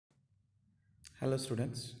Hello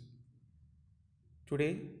students,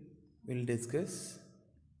 today we'll discuss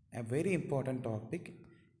a very important topic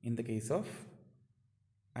in the case of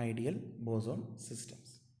ideal boson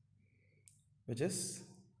systems, which is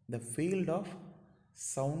the field of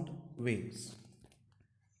sound waves,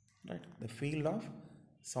 right? The field of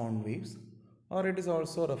sound waves, or it is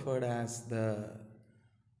also referred as the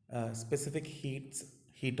specific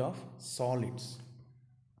heat of solids,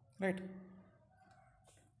 right?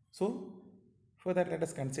 So for that, let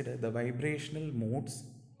us consider the vibrational modes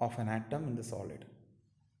of an atom in the solid,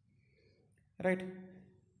 right?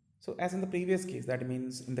 So as in the previous case, that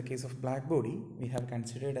means in the case of black body, we have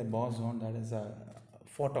considered a boson, that is a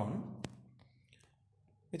photon,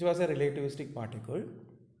 which was a relativistic particle,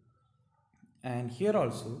 and here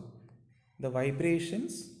also the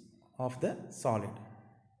vibrations of the solid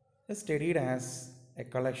is studied as a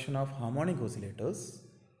collection of harmonic oscillators,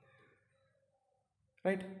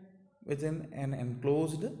 right, within an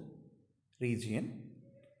enclosed region,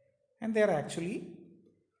 and they are actually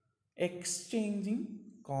exchanging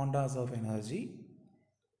quantas of energy,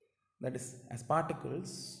 that is as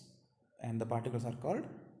particles, and the particles are called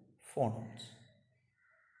phonons,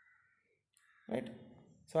 right?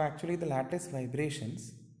 So actually the lattice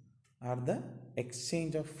vibrations are the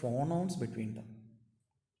exchange of phonons between them.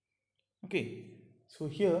 Okay, so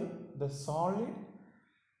here the solid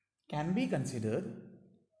can be considered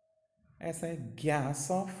as a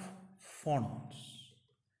gas of phonons,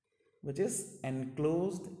 which is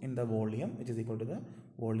enclosed in the volume, which is equal to the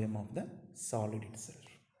volume of the solid itself,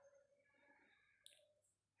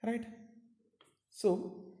 right?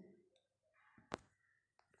 So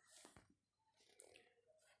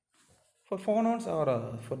for phonons,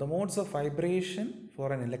 or for the modes of vibration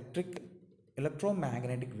for an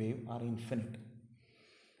electromagnetic wave are infinite.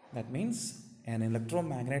 That means an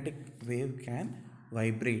electromagnetic wave can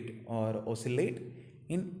vibrate or oscillate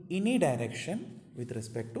in any direction with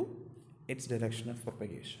respect to its direction of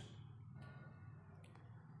propagation.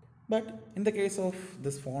 But in the case of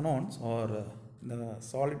this phonons, or the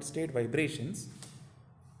solid state vibrations,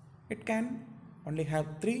 it can only have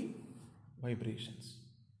 3 vibrations,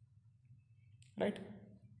 right?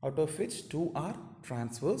 Out of which 2 are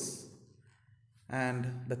transverse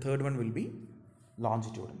and the third one will be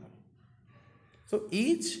longitudinal. So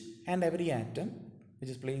each and every atom which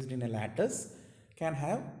is placed in a lattice can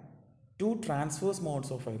have 2 transverse modes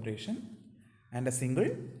of vibration and a single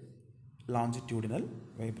longitudinal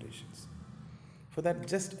vibrations. For that,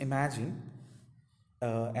 just imagine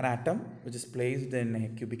an atom which is placed in a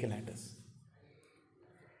cubical lattice.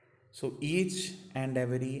 So each and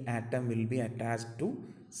every atom will be attached to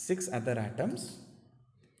 6 other atoms,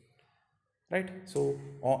 right? So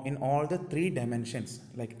in all the 3 dimensions,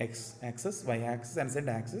 like x axis, y axis and z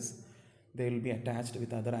axis, they will be attached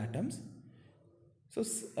with other atoms. So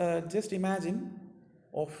just imagine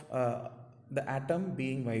of the atom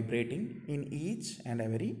being vibrating in each and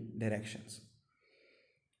every directions.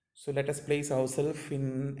 So let us place ourselves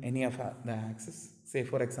in any of the axis. Say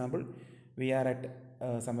for example, we are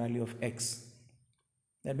at some value of x.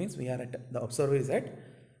 That means we are at, the observer is at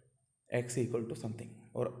x equal to something,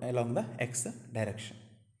 or along the x direction.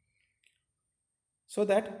 So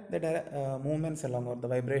that the movements along, or the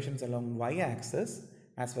vibrations along y axis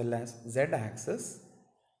as well as z axis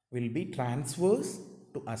will be transverse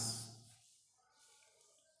to us,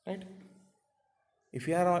 right? If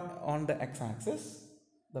you are on the x axis,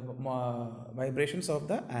 the vibrations of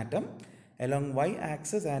the atom along y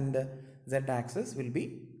axis and z axis will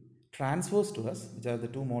be transverse to us, which are the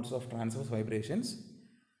 2 modes of transverse vibrations,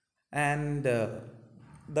 and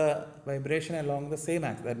the vibration along the same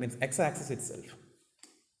axis, that means x axis itself,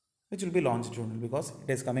 which will be longitudinal because it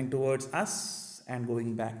is coming towards us and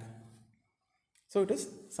going back. So it is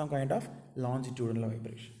some kind of longitudinal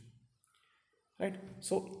vibration, right?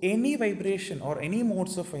 So any vibration or any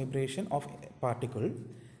modes of vibration of a particle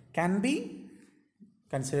can be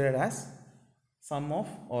considered as sum of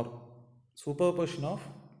or superposition of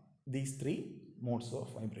these 3 modes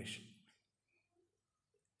of vibration,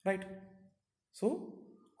 right? So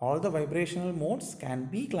all the vibrational modes can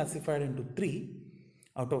be classified into 3,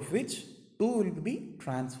 out of which 2 will be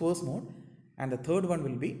transverse mode and the third one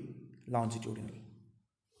will be longitudinal,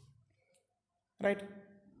 right?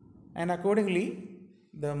 And accordingly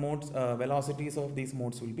the modes velocities of these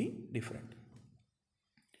modes will be different.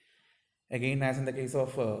 Again, as in the case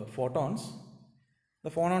of photons,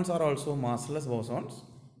 the phonons are also massless bosons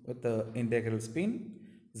with the integral spin,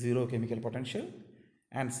 0 chemical potential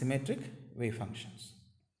and symmetric wave functions.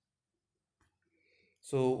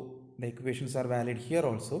 So the equations are valid here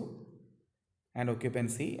also, and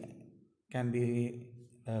occupancy can be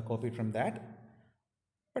copied from that.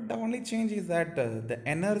 But the only change is that the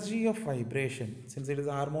energy of vibration, since it is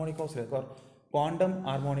a harmonic oscillator or quantum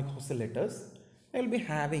harmonic oscillators, they will be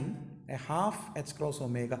having a half h cross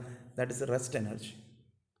omega, that is the rest energy.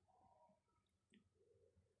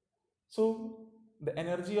 So the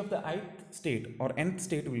energy of the ith state or nth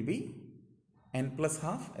state will be n plus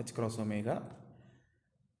half h cross omega.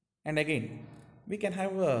 And again, we can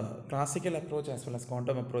have a classical approach as well as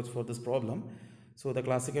quantum approach for this problem. So the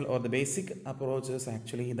classical or the basic approach is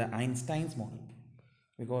actually the Einstein's model,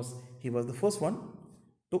 because he was the first one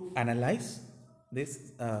to analyze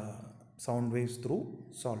this sound waves through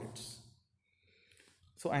solids.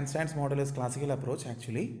 So Einstein's model is classical approach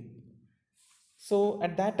actually. So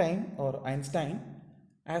at that time, or Einstein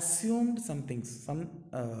assumed some things, some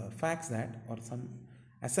facts that, or some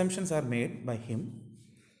assumptions are made by him,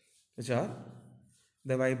 which are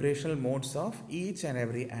the vibrational modes of each and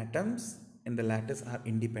every atoms in the lattice are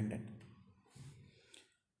independent,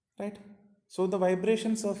 right? So the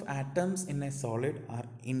vibrations of atoms in a solid are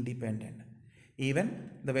independent. Even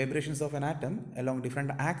the vibrations of an atom along different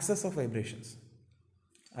axes of vibrations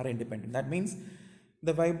are independent. That means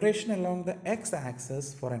the vibration along the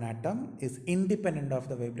x-axis for an atom is independent of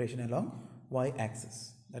the vibration along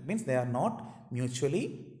y-axis. That means they are not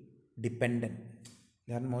mutually dependent.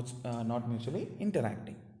 They are not mutually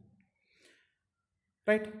interacting.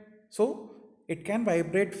 Right? So it can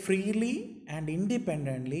vibrate freely and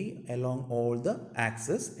independently along all the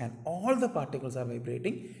axes, and all the particles are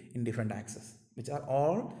vibrating in different axes, which are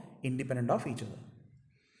all independent of each other.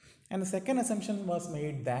 And the second assumption was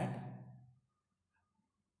made that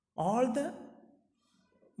all the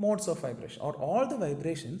modes of vibration or all the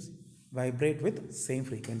vibrations vibrate with same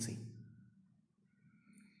frequency.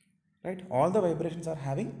 Right? All the vibrations are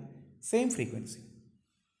having same frequency.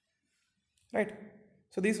 Right?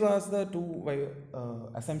 So these was the two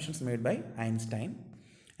assumptions made by Einstein,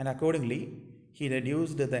 and accordingly he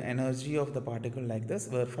reduced the energy of the particle like this,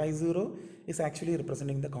 where phi 0 is actually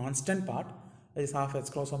representing the constant part, that is half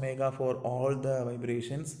h cross omega for all the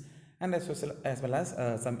vibrations, and as well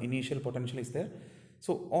as some initial potential is there.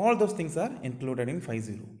 So all those things are included in phi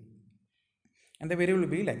 0, and the variable will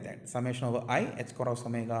be like that, summation over I h cross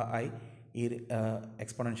omega I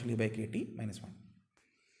exponentially by kt minus 1.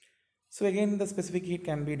 So again the specific heat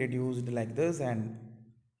can be deduced like this, and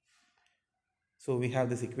so we have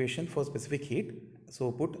this equation for specific heat.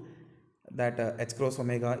 So put that h cross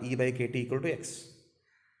omega E by kt equal to x,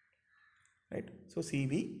 right? So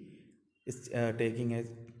Cv is taking a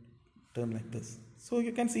term like this. So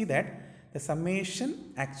you can see that the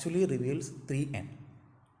summation actually reveals 3n,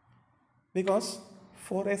 because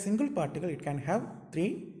for a single particle it can have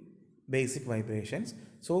 3 basic vibrations.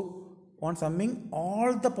 So on summing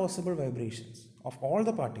all the possible vibrations of all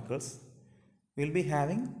the particles, we will be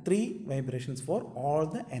having 3 vibrations for all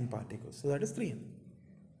the n particles. So that is 3n,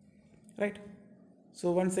 right?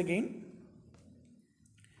 So once again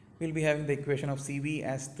we will be having the equation of Cv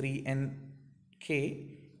as 3nk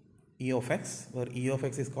E of x, where E of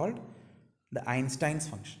x is called the Einstein's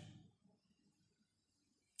function,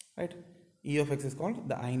 right? E of x is called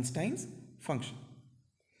the Einstein's function.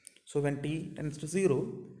 So when t tends to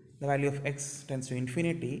 0, the value of x tends to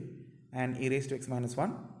infinity, and e raised to x minus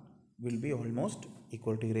 1 will be almost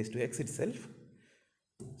equal to e raised to x itself.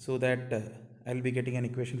 So that I will be getting an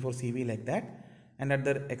equation for Cv like that. And at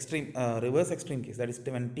the extreme reverse extreme case, that is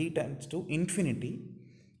when t tends to infinity,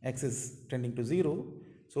 x is tending to 0,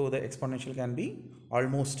 so the exponential can be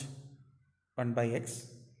almost 1 by x.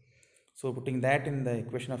 So putting that in the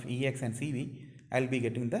equation of Ex and Cv, I will be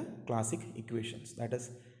getting the classic equations, that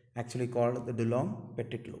is actually called the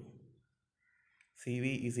Dulong-Pettit law.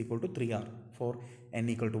 Cv is equal to 3R for n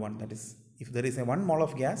equal to 1. That is, if there is a 1 mole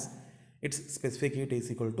of gas, its specific heat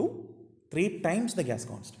is equal to 3 times the gas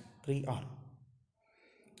constant, 3R.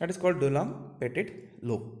 That is called Dulong-Pettit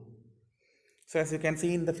law. So as you can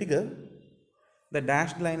see in the figure, the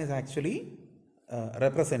dashed line is actually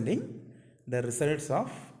representing the results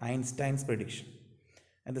of Einstein's prediction.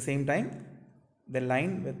 At the same time, the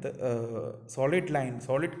line with the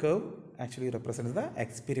solid curve actually represents the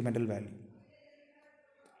experimental value,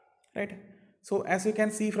 right? So as you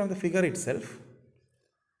can see from the figure itself,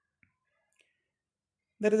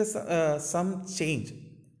 there is some change.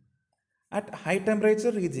 At high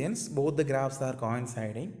temperature regions, both the graphs are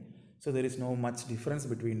coinciding, so there is no much difference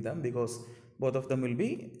between them, because both of them will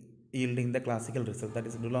be yielding the classical result, that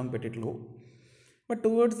is Dulong-Pettit law. But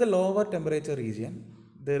towards the lower temperature region,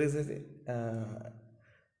 there is a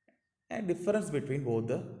difference between both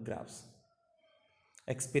the graphs,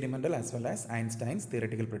 experimental as well as Einstein's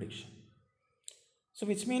theoretical prediction. So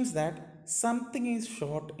which means that something is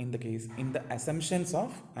short in the case in the assumptions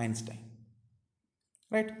of Einstein.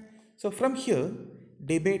 Right? So from here,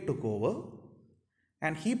 Debye took over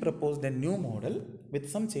and he proposed a new model with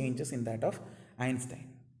some changes in that of Einstein.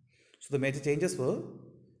 So the major changes were,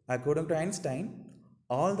 according to Einstein,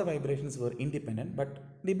 all the vibrations were independent,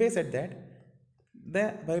 but Debye said that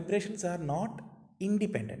the vibrations are not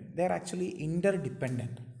independent, they are actually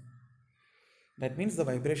interdependent. That means the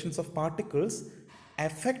vibrations of particles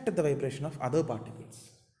affect the vibration of other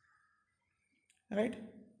particles. Right?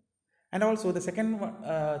 And also the second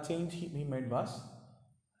change he made was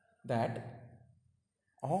that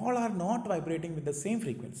all are not vibrating with the same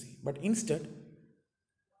frequency, but instead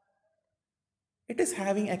it is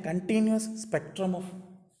having a continuous spectrum of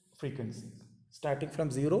frequencies starting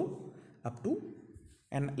from 0 up to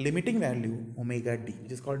an limiting value omega d,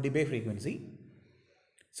 which is called Debye frequency,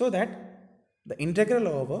 so that the integral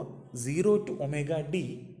over 0 to omega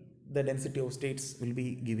d, the density of states will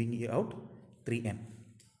be giving you out 3n.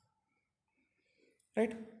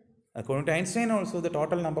 Right? According to Einstein also, the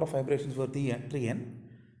total number of vibrations were 3n,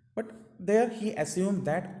 but there he assumed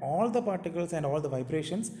that all the particles and all the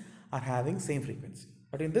vibrations are having same frequency.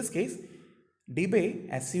 But in this case,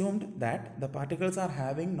 Debye assumed that the particles are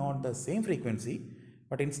having not the same frequency,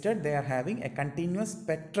 but instead they are having a continuous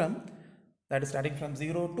spectrum that is starting from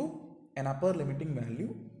 0 to an upper limiting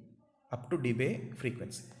value up to Debye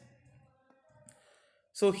frequency.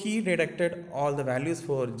 So he deducted all the values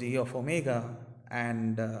for g of omega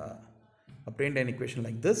and obtained an equation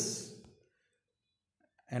like this.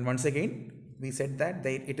 And once again, we said that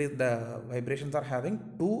the vibrations are having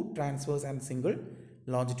two transverse and single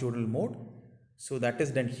longitudinal mode. So that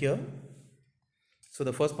is done here. So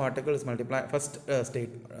the first particle is multiplied, first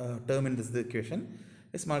term in this equation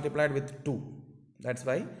is multiplied with 2. That's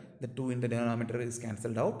why the 2 in the denominator is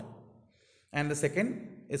cancelled out. And the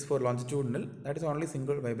second is for longitudinal, that is only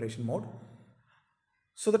single vibration mode.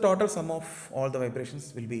 So the total sum of all the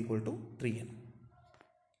vibrations will be equal to 3n.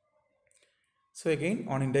 So again,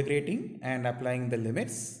 on integrating and applying the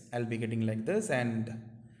limits, I'll be getting like this, and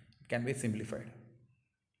it can be simplified.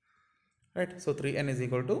 Right? So 3n is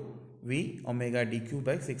equal to v omega d cube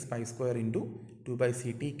by 6 pi square into 2 by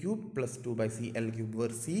ct cube plus 2 by cl cube, where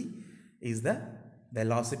c is the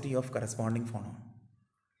velocity of corresponding phonon.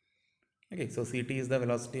 Okay, so ct is the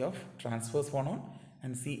velocity of transverse phonon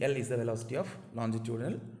and cl is the velocity of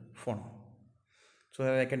longitudinal phonon.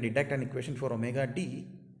 So I can deduct an equation for omega d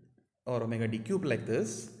or omega d cube like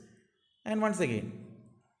this, and once again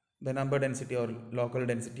the number density or local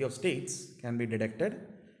density of states can be deducted,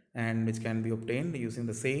 and which can be obtained using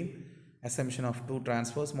the same assumption of two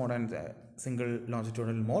transverse mode and single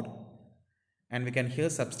longitudinal mode, and we can here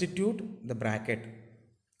substitute the bracket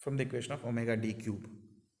from the equation of omega d cube,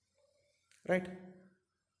 right?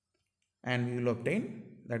 And we will obtain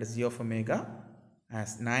that is g of omega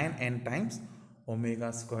as 9n times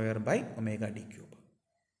omega square by omega d cube.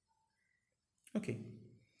 Okay,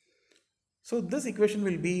 so this equation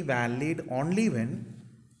will be valid only when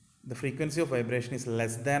the frequency of vibration is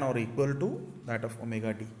less than or equal to that of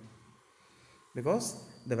omega d, because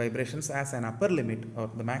the vibrations as an upper limit or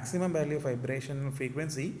the maximum value of vibration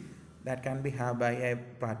frequency that can be had by a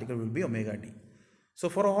particle will be omega d. So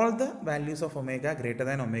for all the values of omega greater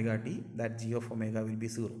than omega d, that g of omega will be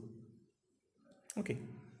 0. Okay,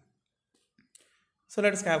 so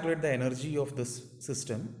let us calculate the energy of this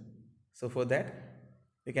system. So for that,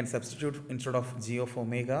 we can substitute instead of g of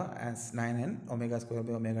omega as 9n omega square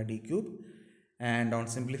by omega d cube, and on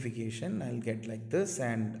simplification I'll get like this,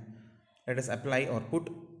 and let us apply or put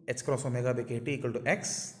h cross omega by kt equal to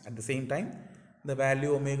x. At the same time, the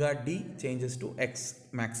value omega d changes to x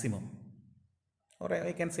maximum, or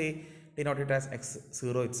I can say denote it as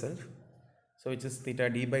x0 itself, so which is theta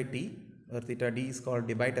d by t, where theta d is called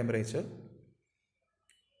Debye temperature.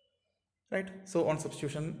 Right, so on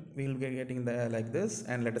substitution we will be getting the like this,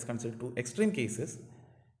 and let us consider two extreme cases,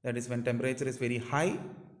 that is when temperature is very high,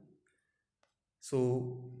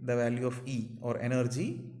 so the value of E or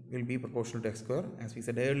energy will be proportional to x square, as we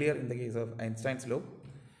said earlier in the case of Einstein's law,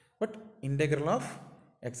 but integral of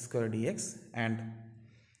x square dx, and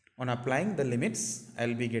on applying the limits I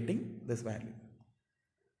will be getting this value.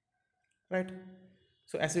 Right,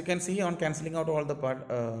 so as you can see, on cancelling out all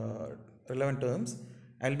the relevant terms,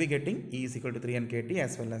 I will be getting E is equal to 3n kt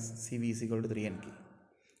as well as Cv is equal to 3n k,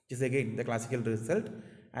 which is again the classical result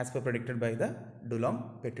as per predicted by the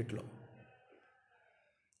Dulong-Petit law.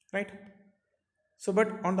 Right. So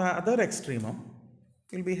but on the other extremum,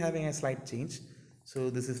 we will be having a slight change.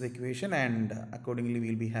 So this is the equation, and accordingly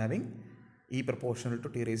we will be having E proportional to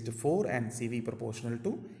t raised to 4 and Cv proportional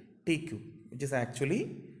to t cube. which is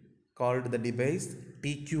actually called the Debye's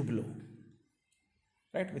T cube law,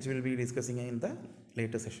 right, which we will be discussing in the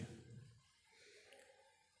later session,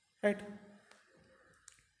 right.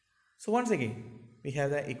 So once again we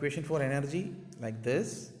have the equation for energy like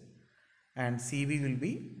this, and Cv will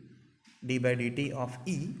be d by dt of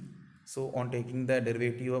E. So on taking the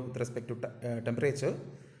derivative with respect to temperature,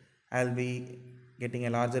 I will be getting a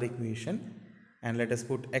larger equation, and let us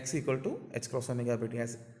put x equal to h cross omega by t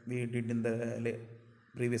as we did in the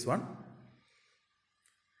previous one,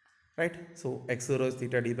 right. So x0 is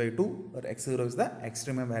theta d by 2, or x0 is the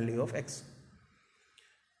extreme value of x.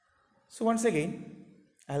 So once again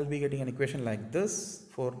I will be getting an equation like this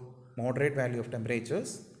for moderate value of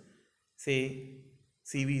temperatures. Say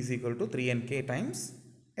Cv is equal to 3nk times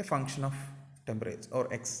a function of temperature,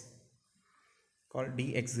 or x, called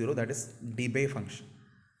dx0, that is Debye function,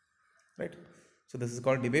 right. So this is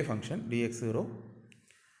called Debye function, dx0,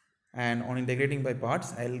 and on integrating by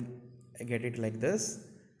parts I will get it like this.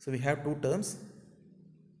 So we have two terms,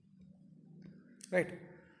 right.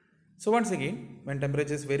 So once again, when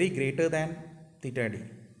temperature is very greater than theta d,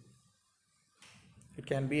 it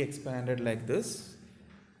can be expanded like this.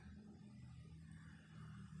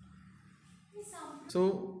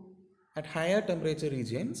 So at higher temperature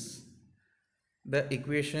regions, the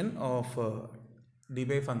equation of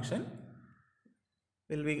Debye function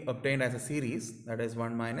will be obtained as a series, that is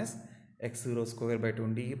 1 minus x0 square by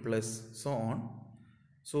 20 plus so on.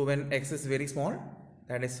 So when x is very small,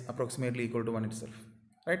 that is approximately equal to 1 itself,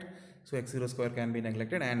 right. So x0 square can be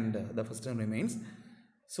neglected and the first term remains.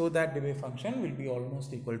 So that Debye function will be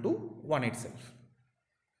almost equal to 1 itself,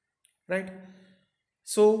 right.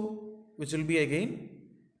 So which will be again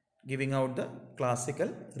giving out the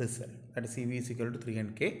classical result, that is Cv is equal to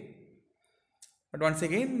 3nk. But once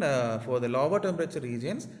again for the lower temperature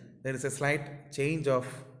regions, there is a slight change of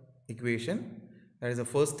equation. That is the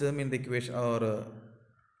first term in the equation, or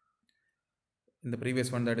in the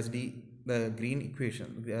previous one, that is the green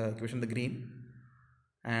equation, the green,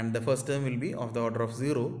 and the first term will be of the order of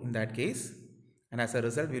 0 in that case, and as a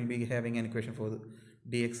result we will be having an equation for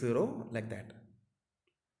dx0 like that.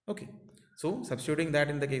 Okay, so substituting that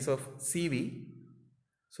in the case of Cv,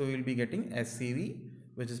 so we will be getting SCV,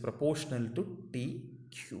 which is proportional to T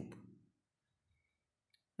cube,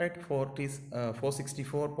 right. For T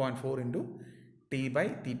 464.4 into T by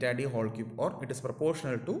theta d whole cube, or it is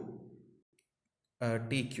proportional to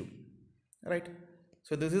T cube, right.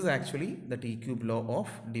 So this is actually the T cube law of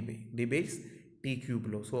Debye's T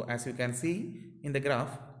cube law. So as you can see in the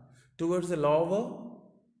graph, towards the lower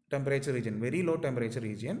temperature region, very low temperature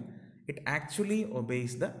region, it actually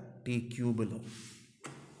obeys the T cube law.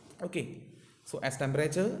 Okay, so as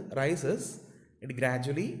temperature rises, it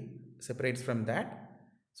gradually separates from that.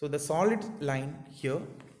 So the solid line here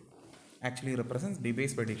actually represents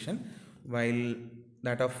Debye's prediction, while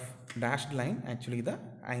that of dashed line actually the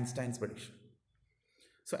Einstein's prediction.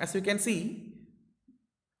 So as you can see,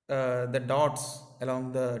 the dots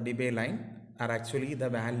along the Debye line are actually the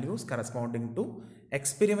values corresponding to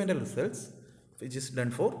experimental results which is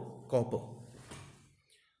done for copper.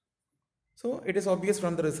 So it is obvious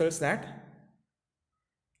from the results that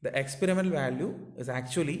the experimental value is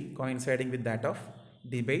actually coinciding with that of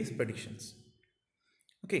Debye's predictions.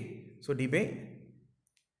 Okay, so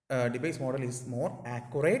Debye's model is more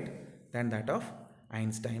accurate than that of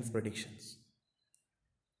Einstein's predictions.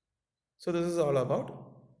 So this is all about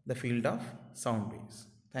the field of sound waves.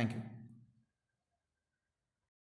 Thank you.